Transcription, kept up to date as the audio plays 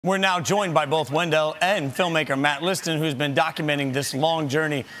We're now joined by both Wendell and filmmaker Matt Liston, who's been documenting this long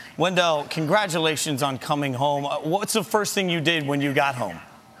journey. Wendell, congratulations on coming home. What's the first thing you did when you got home?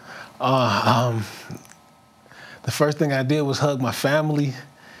 The first thing I did was hug my family,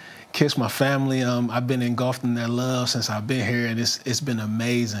 kiss my family. I've been engulfed in their love since I've been here, and it's been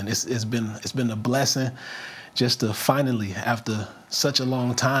amazing. It's been a blessing just to finally, after such a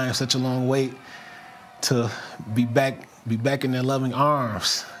long time, such a long wait, to be back in their loving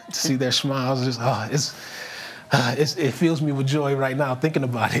arms, to see their smiles. It fills me with joy right now thinking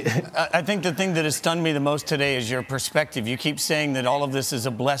about it. I think the thing that has stunned me the most today is your perspective. You keep saying that all of this is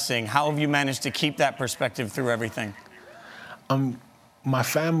a blessing. How have you managed to keep that perspective through everything? My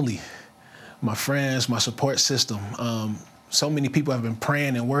family, my friends, my support system. So many people have been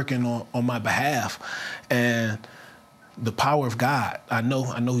praying and working on my behalf. And the power of God, I know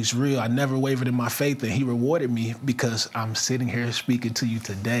He's real. I never wavered in my faith, and He rewarded me because I'm sitting here speaking to you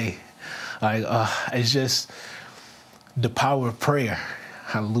today. It's just the power of prayer.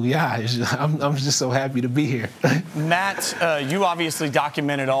 Hallelujah. I'm just so happy to be here. Matt, you obviously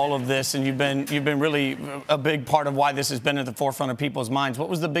documented all of this, and you've been really a big part of why this has been at the forefront of people's minds. What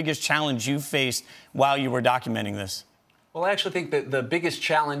was the biggest challenge you faced while you were documenting this? Well, I actually think that the biggest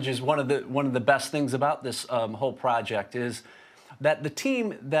challenge is one of the best things about this whole project is that the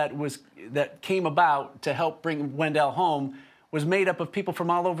team that came about to help bring Wendell home was made up of people from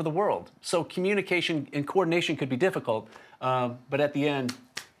all over the world. So communication and coordination could be difficult, but at the end,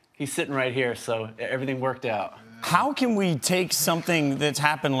 he's sitting right here, so everything worked out. How can we take something that's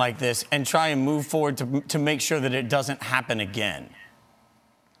happened like this and try and move forward to make sure that it doesn't happen again?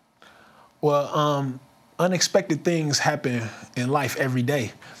 Well, unexpected things happen in life every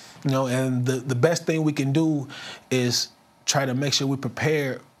day, and the best thing we can do is try to make sure we're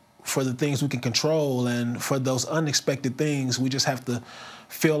prepared for the things we can control, and for those unexpected things, we just have to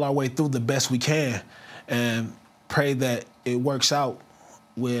feel our way through the best we can and pray that it works out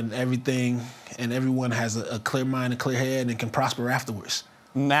when everything and everyone has a clear mind, a clear head, and can prosper afterwards.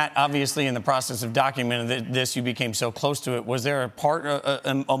 Matt, obviously in the process of documenting this, you became so close to it. Was there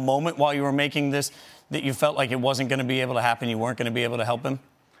a moment while you were making this that you felt like it wasn't going to be able to happen, you weren't going to be able to help him?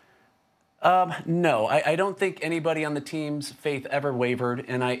 No, I don't think anybody on the team's faith ever wavered,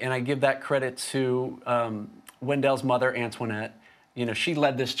 and I give that credit to Wendell's mother, Antoinette. She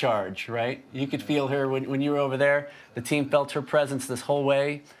led this charge, right? You could feel her when you were over there. The team felt her presence this whole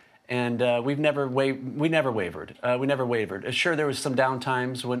way, and we never wavered. We never wavered. Sure, there was some down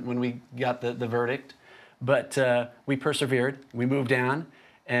times when we got the verdict, but we persevered. We moved on,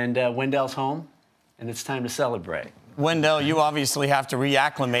 and Wendell's home, and it's time to celebrate. Wendell, you obviously have to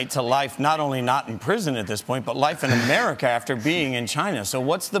reacclimate to life, not only not in prison at this point, but life in America after being in China. So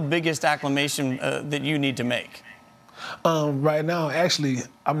what's the biggest acclimation that you need to make? Right now, actually,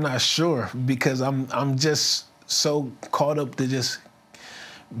 I'm not sure, because I'm just so caught up to just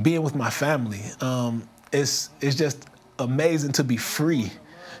being with my family. It's just amazing to be free,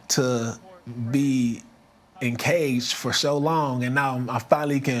 to be encaged for so long, and now I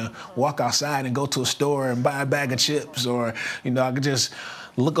finally can walk outside and go to a store and buy a bag of chips, or I can just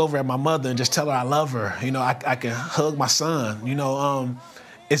look over at my mother and just tell her I love her. I can hug my son.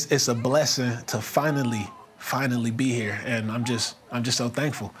 It's a blessing to finally be here, and I'm just so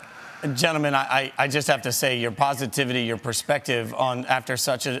thankful. Gentlemen, I just have to say your positivity, your perspective on after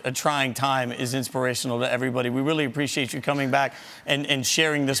such a trying time is inspirational to everybody. We really appreciate you coming back and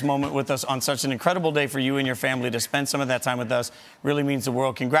sharing this moment with us on such an incredible day for you and your family. To spend some of that time with us really means the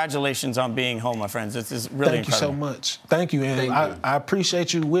world. Congratulations on being home, my friends. This is really incredible. Thank you so much. Thank you, and I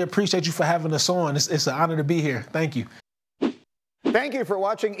appreciate you. We appreciate you for having us on. It's an honor to be here. Thank you. Thank you for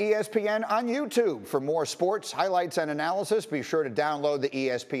watching ESPN on YouTube. For more sports, highlights, and analysis, be sure to download the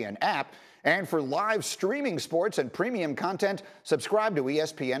ESPN app. And for live streaming sports and premium content, subscribe to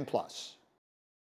ESPN+.